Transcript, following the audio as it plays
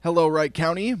Hello, Wright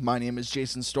County. My name is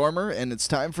Jason Stormer, and it's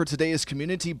time for today's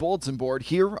Community Bulletin Board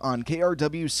here on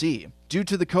KRWC. Due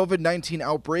to the COVID-19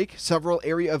 outbreak, several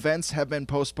area events have been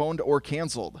postponed or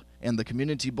canceled, and the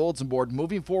Community Bulletin Board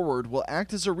moving forward will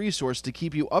act as a resource to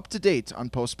keep you up to date on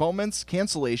postponements,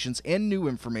 cancellations, and new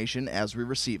information as we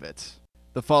receive it.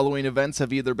 The following events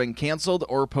have either been canceled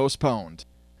or postponed.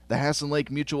 The Hassan Lake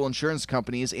Mutual Insurance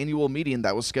Company's annual meeting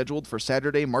that was scheduled for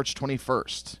Saturday, March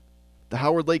 21st. The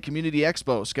Howard Lake Community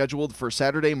Expo scheduled for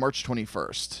Saturday, March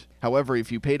 21st. However, if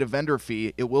you paid a vendor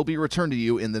fee, it will be returned to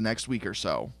you in the next week or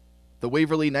so. The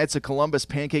Waverly Knights of Columbus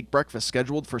Pancake Breakfast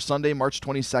scheduled for Sunday, March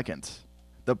 22nd.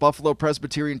 The Buffalo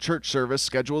Presbyterian Church service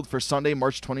scheduled for Sunday,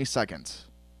 March 22nd.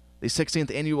 The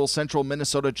 16th Annual Central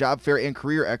Minnesota Job Fair and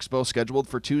Career Expo scheduled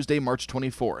for Tuesday, March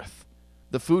 24th.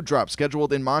 The food drop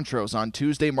scheduled in Montrose on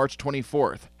Tuesday, March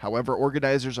 24th. However,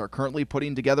 organizers are currently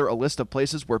putting together a list of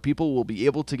places where people will be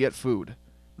able to get food.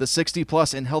 The 60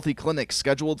 Plus and Healthy Clinic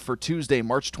scheduled for Tuesday,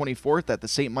 March 24th at the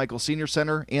St. Michael Senior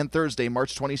Center and Thursday,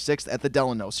 March 26th at the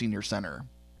Delano Senior Center.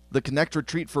 The Connect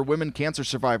Retreat for Women Cancer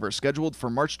Survivors scheduled for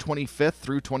March 25th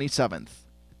through 27th.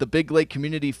 The Big Lake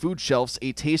Community Food Shelves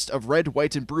A Taste of Red,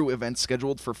 White, and Brew event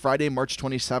scheduled for Friday, March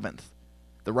 27th.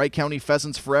 The Wright County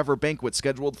Pheasants Forever Banquet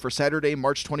scheduled for Saturday,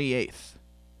 March 28th.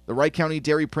 The Wright County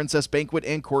Dairy Princess Banquet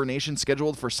and Coronation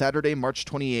scheduled for Saturday, March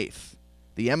 28th.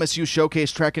 The MSU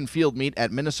Showcase Track and Field Meet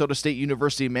at Minnesota State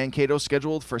University Mankato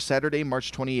scheduled for Saturday,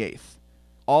 March 28th.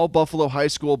 All Buffalo High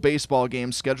School baseball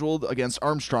games scheduled against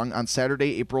Armstrong on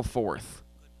Saturday, April 4th.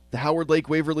 The Howard Lake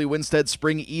Waverly Winstead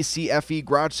Spring ECFE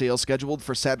Garage Sale scheduled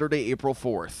for Saturday, April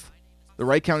 4th. The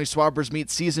Wright County Swabbers Meet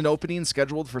season opening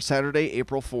scheduled for Saturday,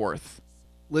 April 4th.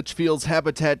 Litchfield's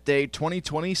Habitat Day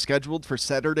 2020 scheduled for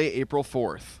Saturday, April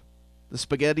 4th. The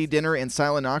Spaghetti Dinner and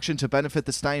Silent Auction to benefit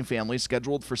the Stein family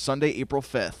scheduled for Sunday, April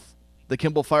 5th. The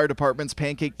Kimball Fire Department's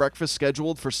Pancake Breakfast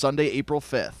scheduled for Sunday, April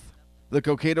 5th. The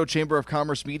Cokato Chamber of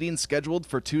Commerce meeting scheduled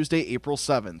for Tuesday, April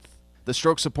 7th. The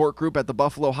Stroke Support Group at the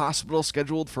Buffalo Hospital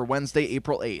scheduled for Wednesday,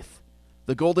 April 8th.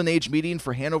 The Golden Age meeting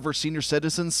for Hanover Senior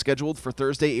Citizens scheduled for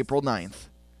Thursday, April 9th.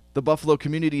 The Buffalo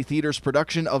Community Theater's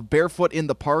production of Barefoot in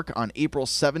the Park on April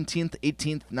 17th,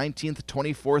 18th, 19th,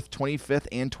 24th, 25th,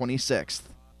 and 26th.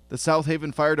 The South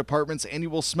Haven Fire Department's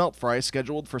annual Smelt Fry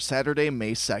scheduled for Saturday,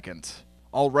 May 2nd.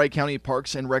 All Wright County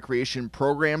Parks and Recreation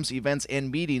programs, events,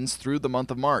 and meetings through the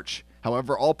month of March.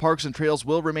 However, all parks and trails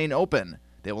will remain open.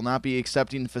 They will not be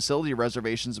accepting facility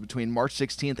reservations between March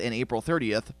 16th and April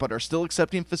 30th, but are still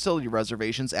accepting facility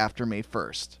reservations after May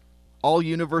 1st. All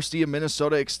University of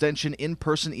Minnesota Extension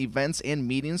in-person events and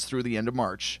meetings through the end of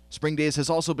March. Spring Days has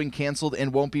also been canceled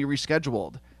and won't be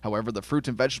rescheduled. However, the Fruit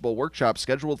and Vegetable Workshop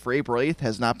scheduled for April 8th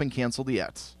has not been canceled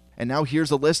yet. And now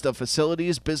here's a list of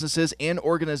facilities, businesses, and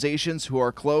organizations who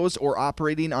are closed or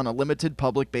operating on a limited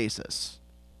public basis.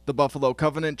 The Buffalo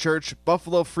Covenant Church,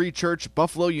 Buffalo Free Church,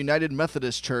 Buffalo United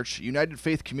Methodist Church, United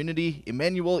Faith Community,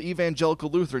 Emmanuel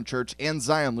Evangelical Lutheran Church, and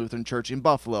Zion Lutheran Church in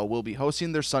Buffalo will be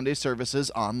hosting their Sunday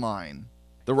services online.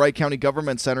 The Wright County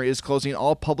Government Center is closing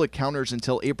all public counters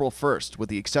until April 1st, with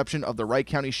the exception of the Wright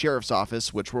County Sheriff's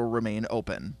Office, which will remain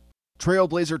open.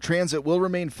 Trailblazer Transit will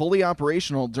remain fully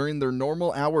operational during their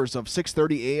normal hours of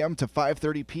 6:30 a.m. to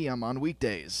 5:30 p.m. on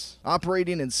weekdays.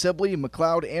 Operating in Sibley,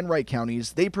 McLeod, and Wright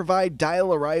counties, they provide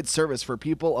dial-a-ride service for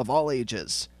people of all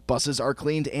ages. Buses are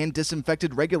cleaned and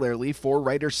disinfected regularly for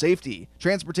rider safety.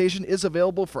 Transportation is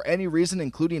available for any reason,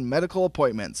 including medical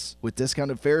appointments, with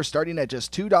discounted fares starting at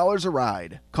just $2 a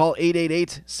ride. Call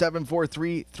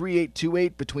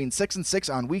 888-743-3828 between 6 and 6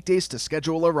 on weekdays to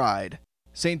schedule a ride.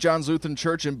 St. John's Lutheran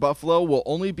Church in Buffalo will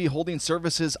only be holding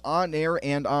services on air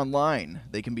and online.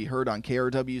 They can be heard on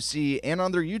KRWC and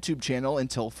on their YouTube channel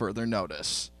until further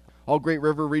notice. All Great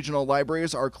River Regional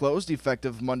Libraries are closed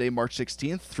effective Monday, March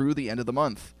 16th through the end of the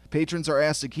month. Patrons are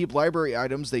asked to keep library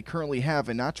items they currently have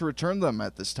and not to return them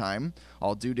at this time.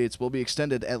 All due dates will be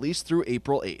extended at least through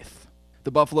April 8th. The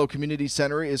Buffalo Community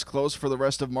Center is closed for the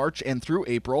rest of March and through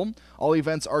April. All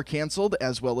events are canceled,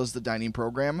 as well as the dining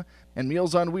program, and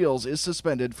Meals on Wheels is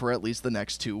suspended for at least the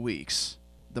next 2 weeks.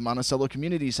 The Monticello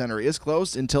Community Center is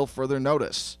closed until further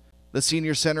notice. The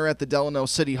Senior Center at the Delano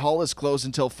City Hall is closed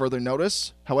until further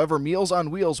notice. However, Meals on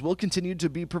Wheels will continue to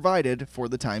be provided for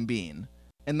the time being.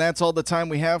 And that's all the time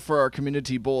we have for our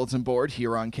Community Bulletin Board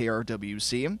here on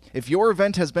KRWC. If your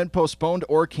event has been postponed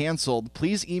or canceled,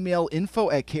 please email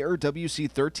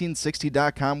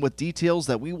info@krwc1360.com with details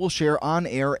that we will share on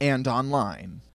air and online.